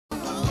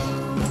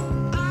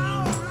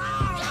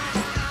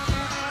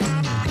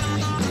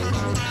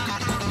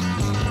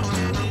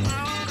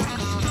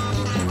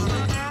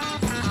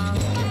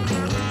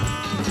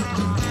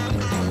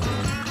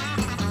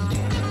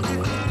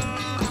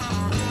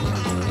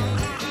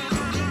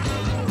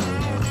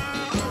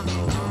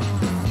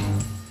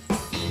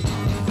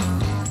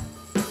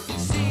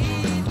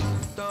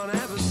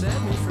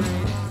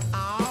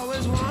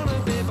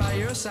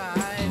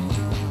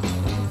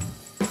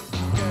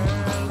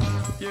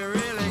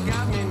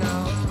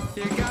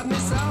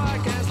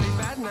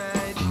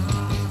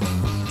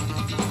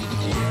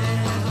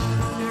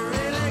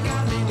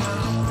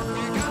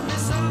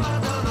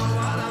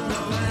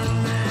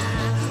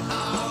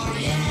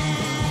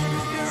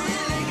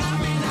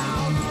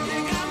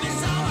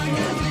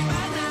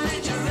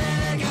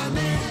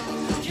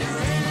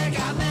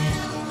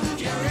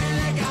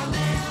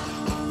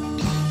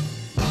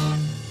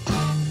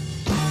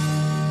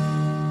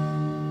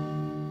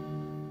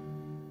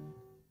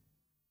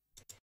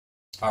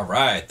All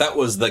right, that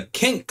was the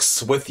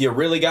Kinks with You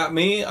Really Got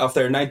Me off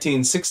their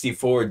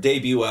 1964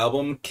 debut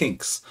album,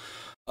 Kinks.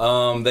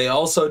 They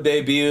also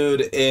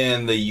debuted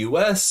in the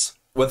US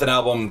with an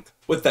album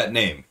with that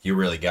name, You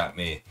Really Got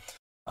Me.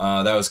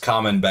 That was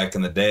common back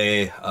in the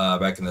day,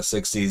 back in the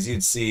 60s.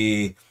 You'd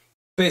see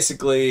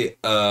basically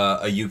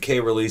a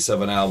UK release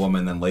of an album,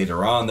 and then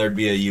later on there'd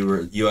be a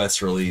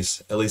US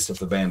release, at least if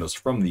the band was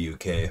from the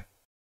UK.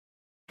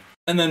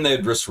 And then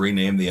they'd just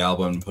rename the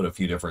album and put a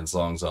few different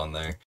songs on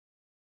there.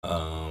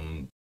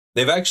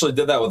 They've actually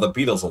did that with the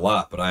Beatles a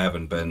lot, but I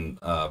haven't been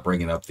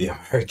bringing up the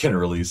American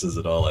releases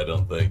at all, I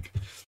don't think.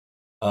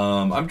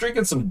 I'm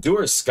drinking some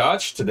Dewar's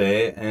Scotch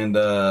today, and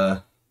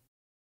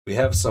we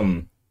have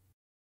some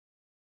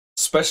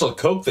special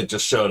Coke that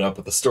just showed up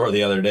at the store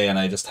the other day, and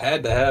I just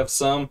had to have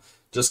some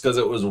just because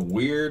it was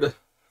weird,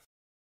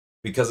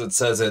 because it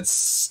says it's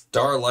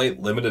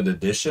Starlight Limited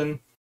Edition,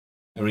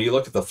 and when you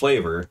look at the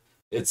flavor,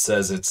 it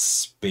says it's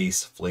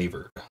space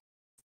flavored.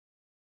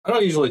 I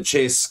don't usually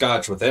chase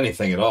Scotch with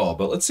anything at all,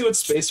 but let's see what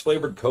space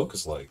flavored Coke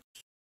is like.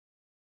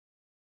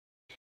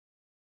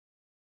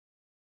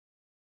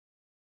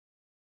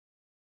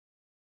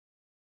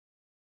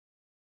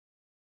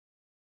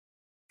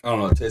 I don't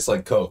know, it tastes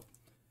like Coke.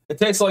 It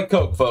tastes like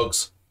Coke,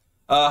 folks.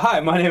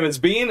 Hi, my name is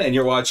Bean, and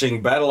you're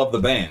watching Battle of the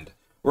Band.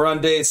 We're on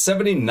day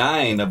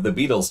 79 of the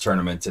Beatles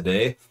tournament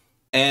today,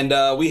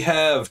 and we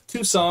have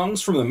two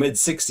songs from the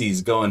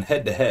mid-60s going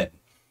head-to-head.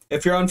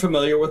 If you're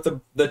unfamiliar with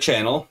the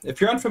channel, and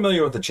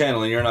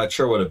you're not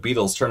sure what a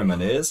Beatles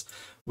tournament is,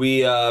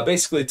 we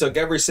basically took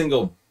every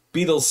single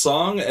Beatles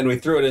song and we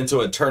threw it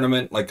into a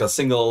tournament, like a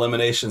single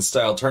elimination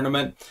style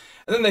tournament,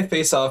 and then they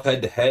face off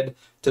head to head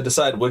to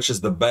decide which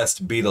is the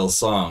best Beatles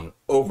song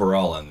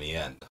overall in the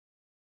end.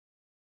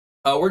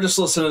 We're just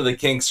listening to the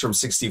Kinks from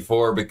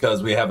 64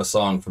 because we have a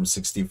song from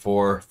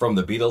 64 from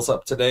the Beatles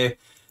up today,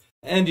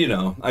 and you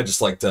know, I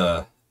just like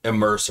to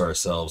immerse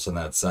ourselves in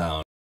that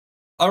sound.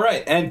 All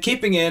right, and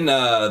keeping in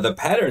the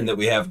pattern that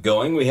we have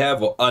going, we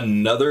have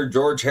another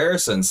George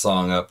Harrison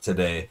song up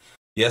today.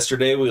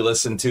 Yesterday we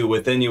listened to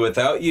Within You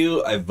Without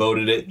You. I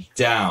voted it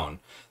down.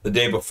 The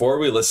day before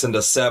we listened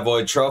to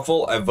Savoy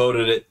Truffle. I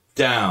voted it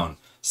down.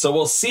 So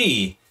we'll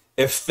see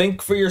if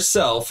Think for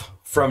Yourself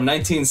from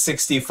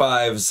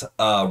 1965's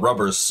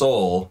Rubber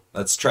Soul,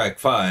 that's track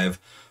 5,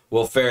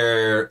 will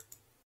fare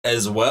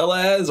as well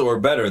as or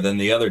better than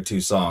the other two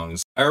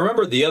songs. I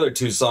remember the other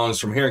two songs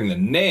from hearing the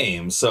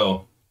name,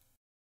 so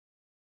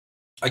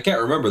I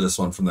can't remember this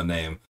one from the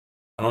name.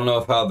 I don't know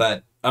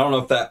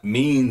if that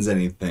means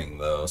anything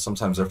though.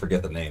 Sometimes I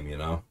forget the name, you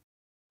know.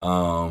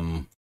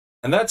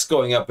 And that's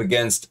going up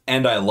against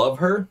And I Love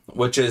Her,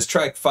 which is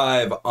track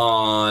 5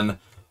 on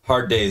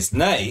Hard Day's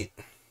Night.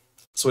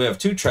 So we have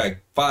two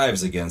track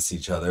 5s against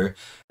each other.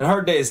 And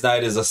Hard Day's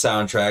Night is a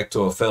soundtrack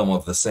to a film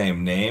of the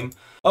same name.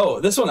 Oh,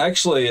 this one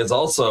actually is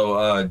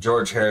also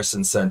George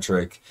Harrison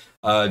centric.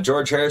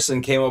 George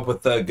Harrison came up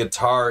with the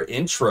guitar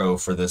intro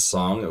for this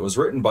song. It was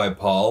written by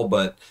Paul,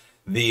 but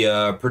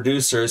the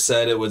producer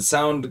said it would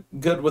sound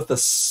good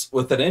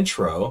with an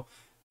intro,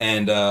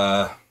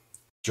 and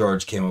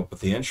George came up with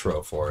the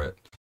intro for it.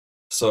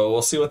 So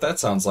we'll see what that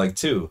sounds like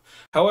too.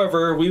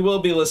 However, we will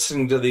be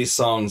listening to these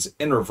songs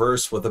in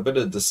reverse with a bit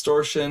of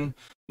distortion,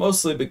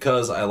 mostly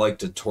because I like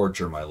to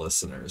torture my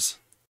listeners.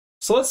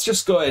 So let's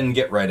just go ahead and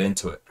get right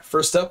into it.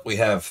 First up, we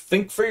have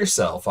Think for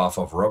Yourself off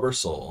of Rubber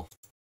Soul.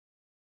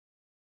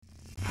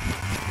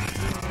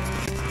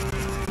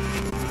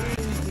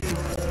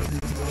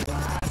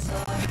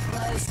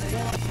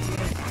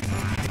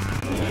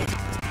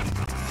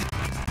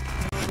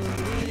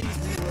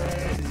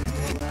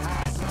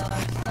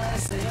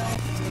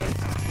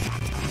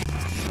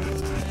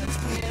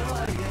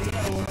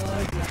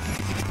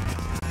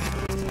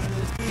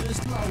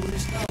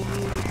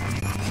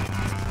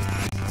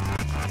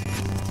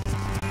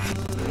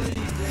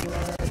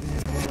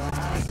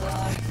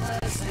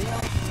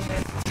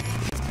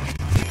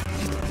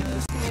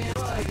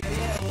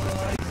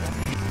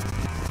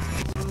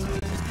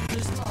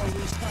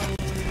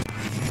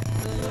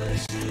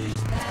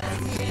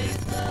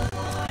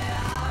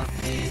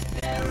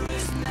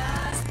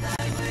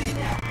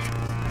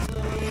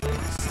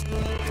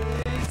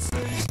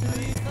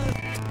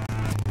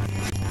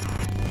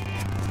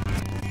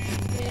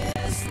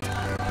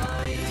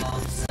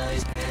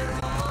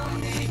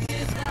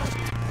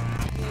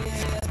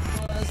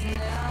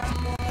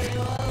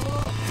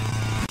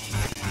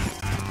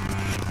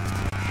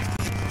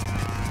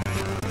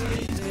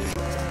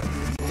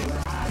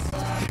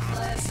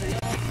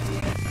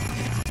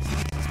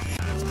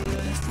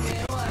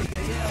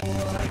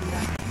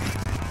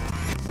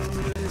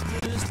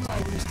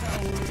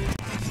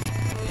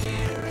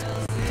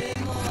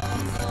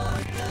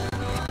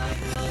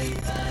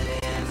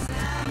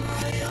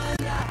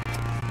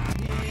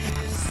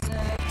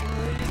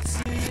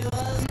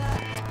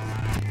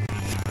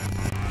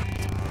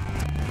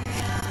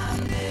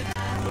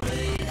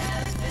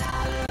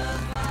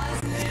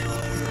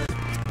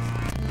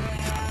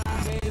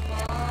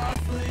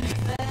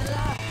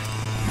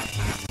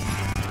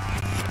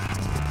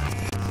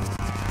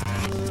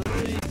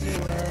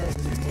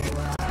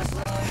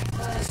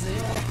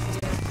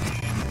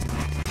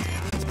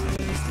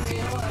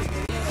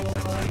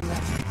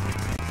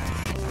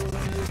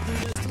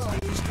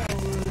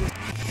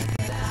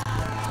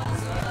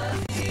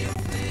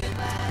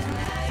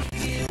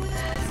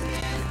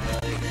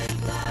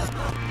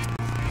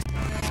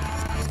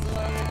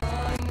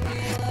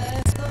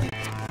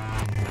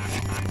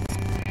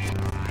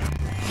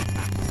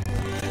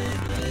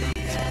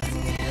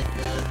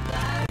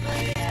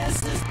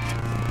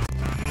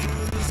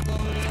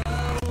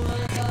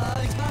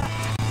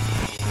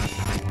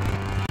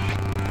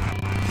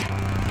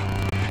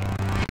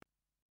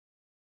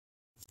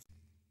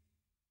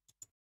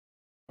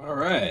 All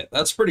right,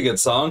 that's a pretty good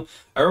song.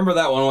 I remember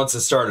that one once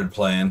it started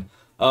playing.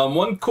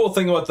 One cool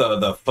thing about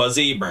the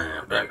fuzzy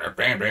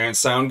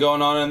sound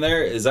going on in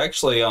there is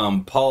actually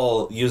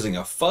Paul using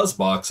a fuzz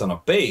box on a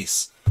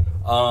bass.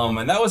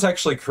 And that was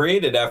actually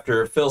created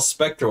after Phil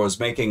Spector was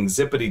making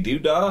Zippity Doo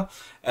Dah,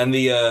 and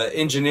the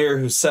engineer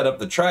who set up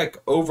the track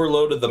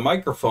overloaded the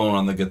microphone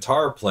on the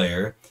guitar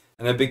player,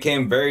 and it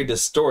became very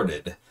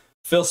distorted.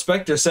 Phil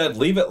Spector said,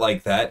 "Leave it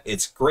like that,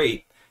 it's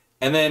great."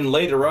 And then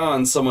later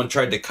on, someone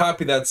tried to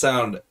copy that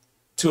sound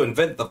to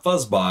invent the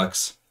fuzz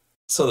box,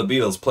 so the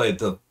Beatles played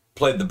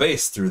the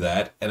bass through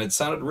that, and it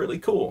sounded really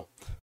cool.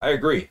 I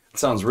agree. It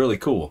sounds really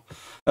cool.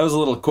 That was a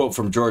little quote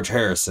from George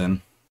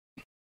Harrison.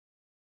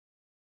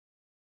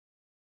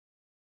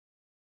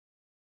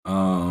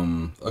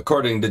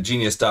 According to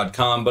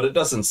Genius.com, but it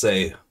doesn't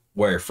say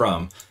where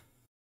from.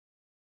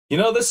 You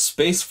know, this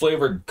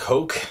space-flavored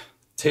Coke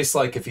tastes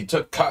like if you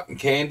took cotton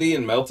candy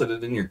and melted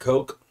it in your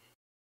Coke.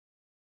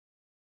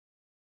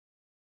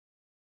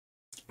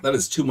 That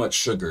is too much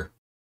sugar.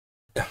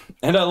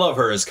 And I Love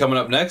Her is coming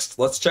up next.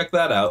 Let's check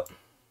that out.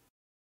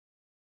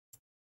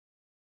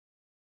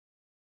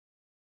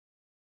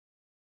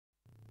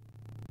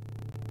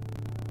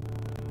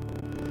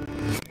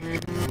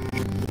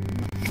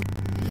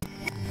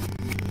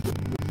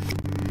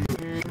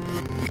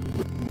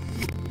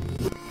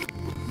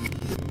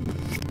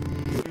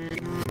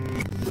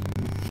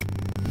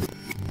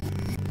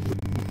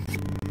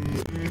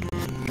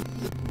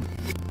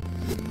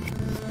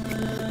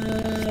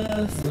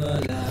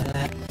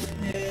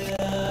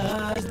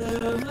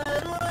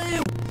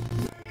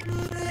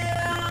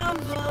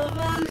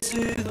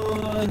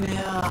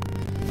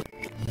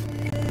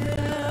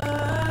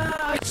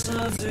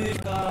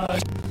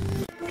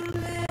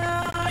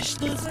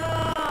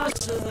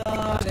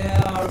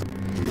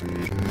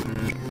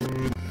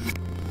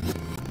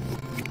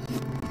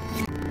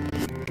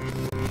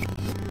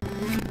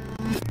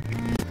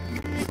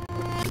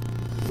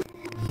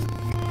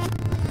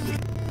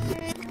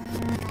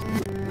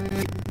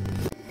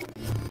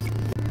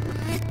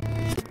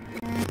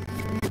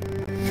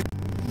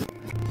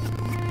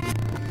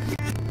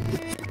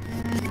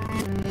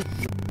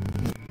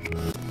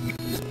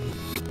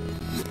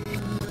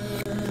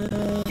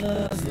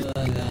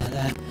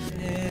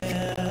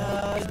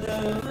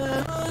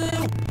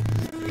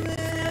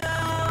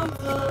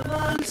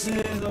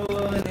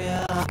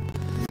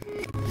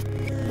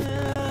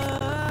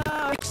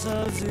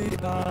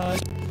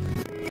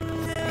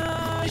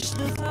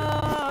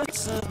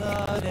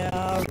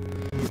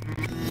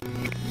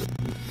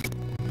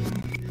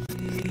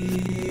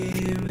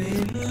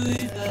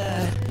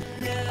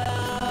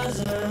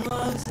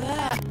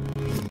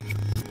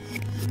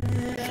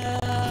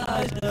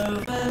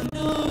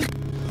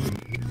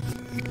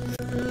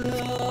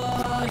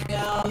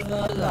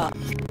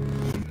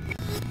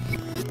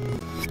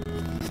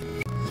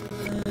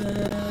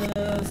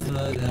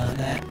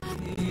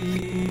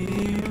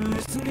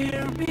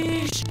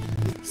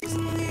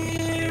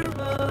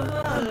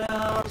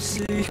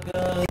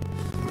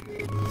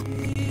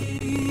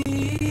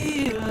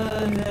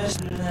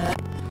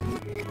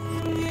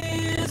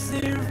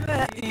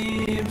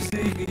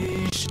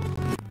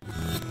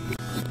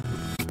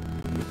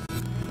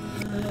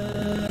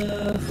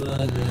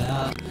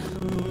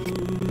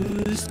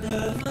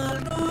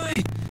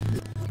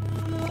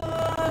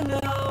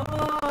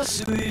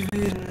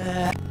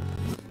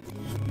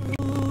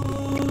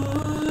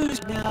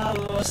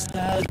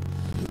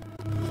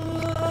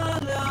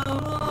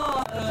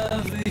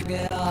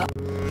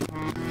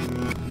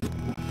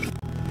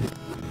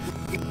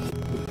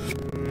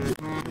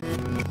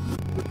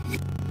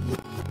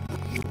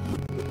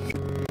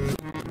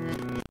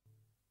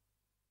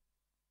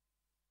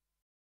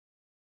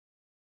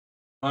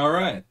 All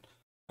right.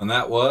 And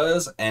that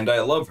was And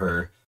I Love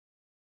Her.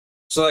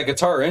 So that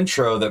guitar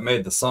intro that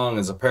made the song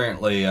is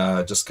apparently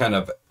just kind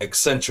of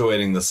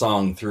accentuating the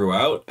song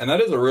throughout. And that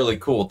is a really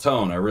cool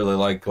tone. I really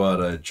like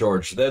what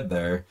George did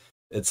there.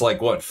 It's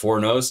like, what,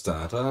 4 notes?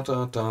 Da, da,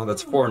 da, da.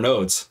 That's 4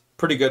 notes.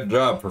 Pretty good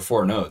job for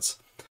 4 notes.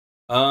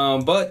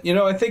 But, you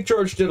know, I think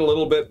George did a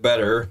little bit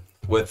better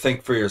with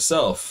Think for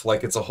Yourself.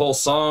 Like, it's a whole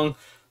song,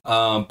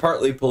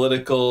 partly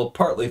political,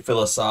 partly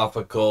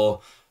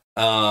philosophical.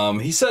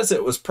 He says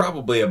it was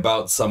probably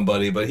about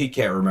somebody, but he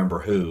can't remember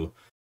who.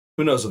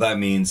 Who knows what that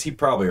means? He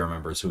probably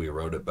remembers who he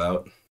wrote it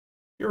about.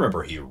 You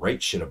remember who he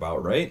writes shit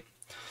about, right?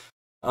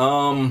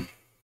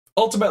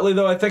 Ultimately,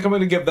 though, I think I'm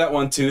going to give that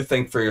one to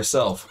Think for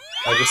Yourself.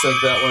 I just think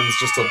that one's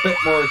just a bit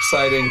more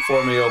exciting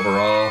for me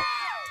overall.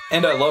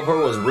 And I Love Her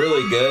was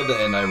really good,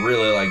 and I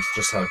really liked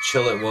just how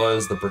chill it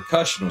was. The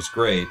percussion was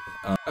great.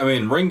 I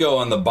mean, Ringo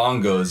on the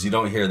bongos, you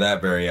don't hear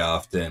that very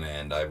often,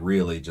 and I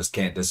really just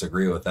can't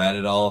disagree with that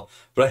at all.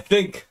 But I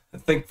think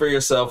For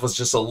Yourself was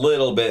just a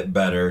little bit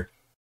better.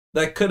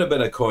 That could have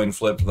been a coin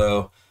flip,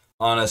 though.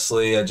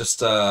 Honestly,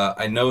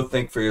 I know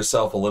Think for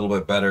Yourself a little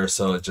bit better,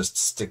 so it just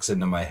sticks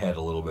into my head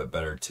a little bit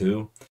better,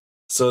 too.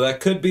 So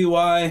that could be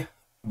why,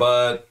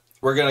 but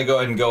we're going to go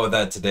ahead and go with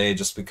that today,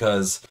 just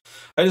because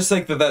I just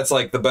think that that's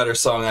like the better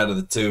song out of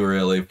the two,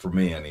 really, for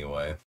me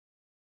anyway.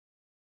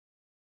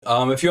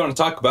 If you want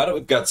to talk about it,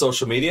 we've got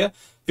social media.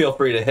 Feel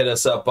free to hit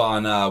us up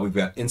on, we've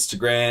got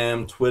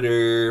Instagram,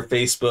 Twitter,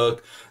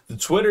 Facebook. The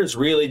Twitter's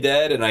really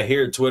dead, and I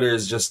hear Twitter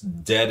is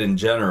just dead in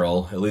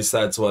general. At least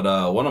that's what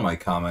one of my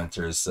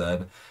commenters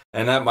said.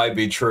 And that might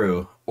be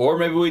true. Or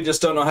maybe we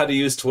just don't know how to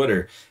use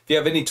Twitter. If you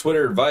have any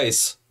Twitter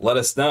advice, let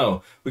us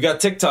know. We got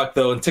TikTok,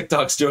 though, and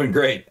TikTok's doing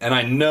great. And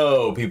I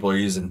know people are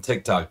using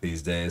TikTok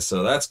these days,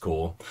 so that's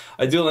cool.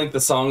 I do link the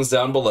songs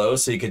down below,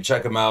 so you can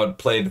check them out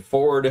played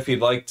forward if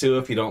you'd like to,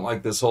 if you don't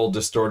like this whole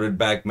distorted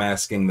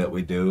backmasking that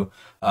we do.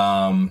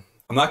 I'm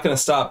not going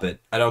to stop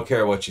it. I don't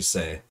care what you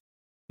say.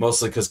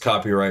 Mostly because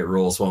copyright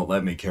rules won't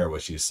let me care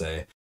what you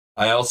say.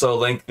 I also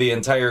linked the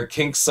entire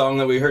Kinks song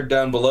that we heard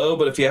down below,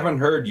 but if you haven't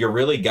heard You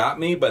Really Got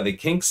Me by the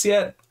Kinks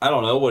yet, I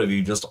don't know, what, have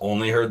you just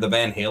only heard the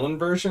Van Halen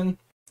version?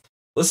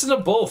 Listen to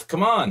both,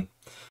 come on.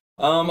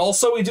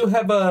 Also, we do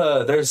have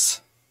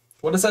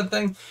what is that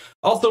thing?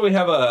 Also, we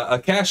have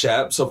a Cash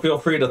App, so feel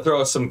free to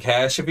throw us some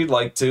cash if you'd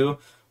like to.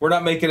 We're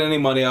not making any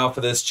money off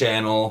of this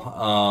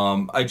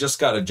channel. I just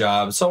got a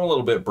job, so I'm a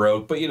little bit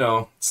broke, but you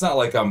know, it's not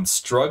like I'm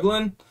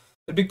struggling.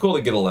 It'd be cool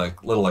to get a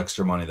little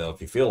extra money, though,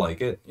 if you feel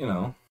like it, you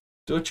know.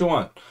 Do what you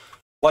want.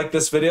 Like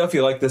this video if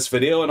you like this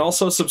video, and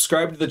also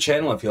subscribe to the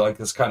channel if you like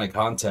this kind of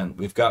content.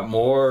 We've got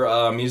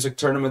more music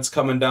tournaments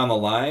coming down the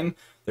line.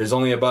 There's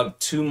only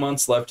about 2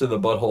 months left of the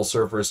Butthole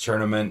Surfers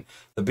tournament.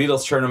 The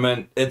Beatles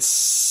tournament, it's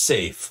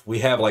safe. We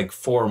have like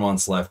 4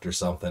 months left or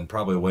something.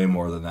 Probably way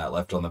more than that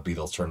left on the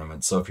Beatles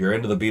tournament. So if you're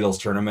into the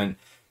Beatles tournament,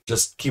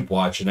 just keep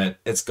watching it.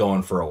 It's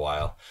going for a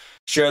while.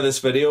 Share this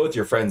video with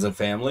your friends and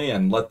family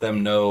and let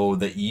them know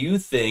that you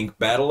think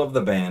Battle of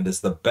the Band is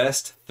the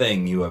best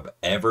thing you have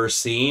ever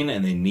seen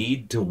and they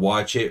need to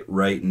watch it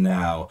right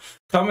now.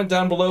 Comment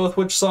down below with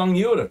which song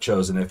you would have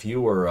chosen if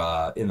you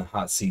were in the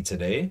hot seat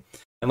today.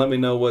 And let me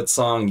know what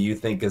song you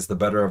think is the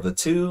better of the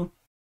two.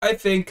 I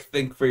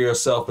think for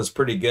Yourself is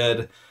pretty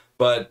good,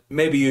 but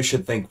maybe you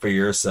should think for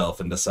yourself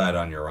and decide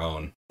on your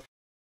own.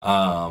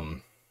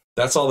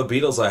 That's all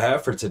the Beatles I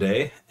have for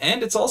today,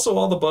 and it's also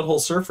all the Butthole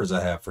Surfers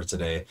I have for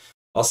today.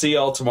 I'll see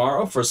y'all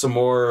tomorrow for some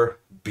more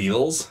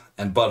Beatles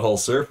and Butthole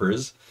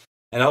Surfers,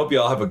 and I hope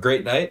you all have a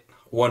great night,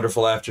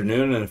 wonderful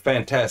afternoon, and a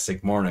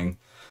fantastic morning.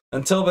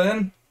 Until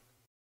then,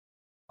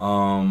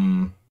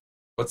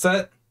 what's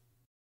that?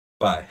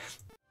 Bye.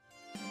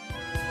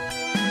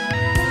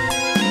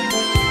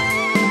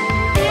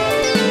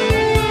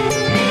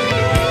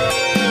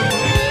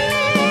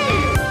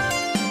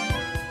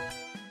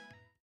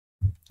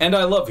 And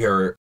I love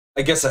her.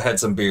 I guess I had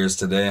some beers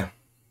today.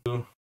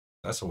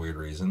 That's a weird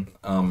reason.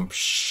 I'm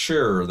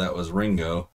sure that was Ringo.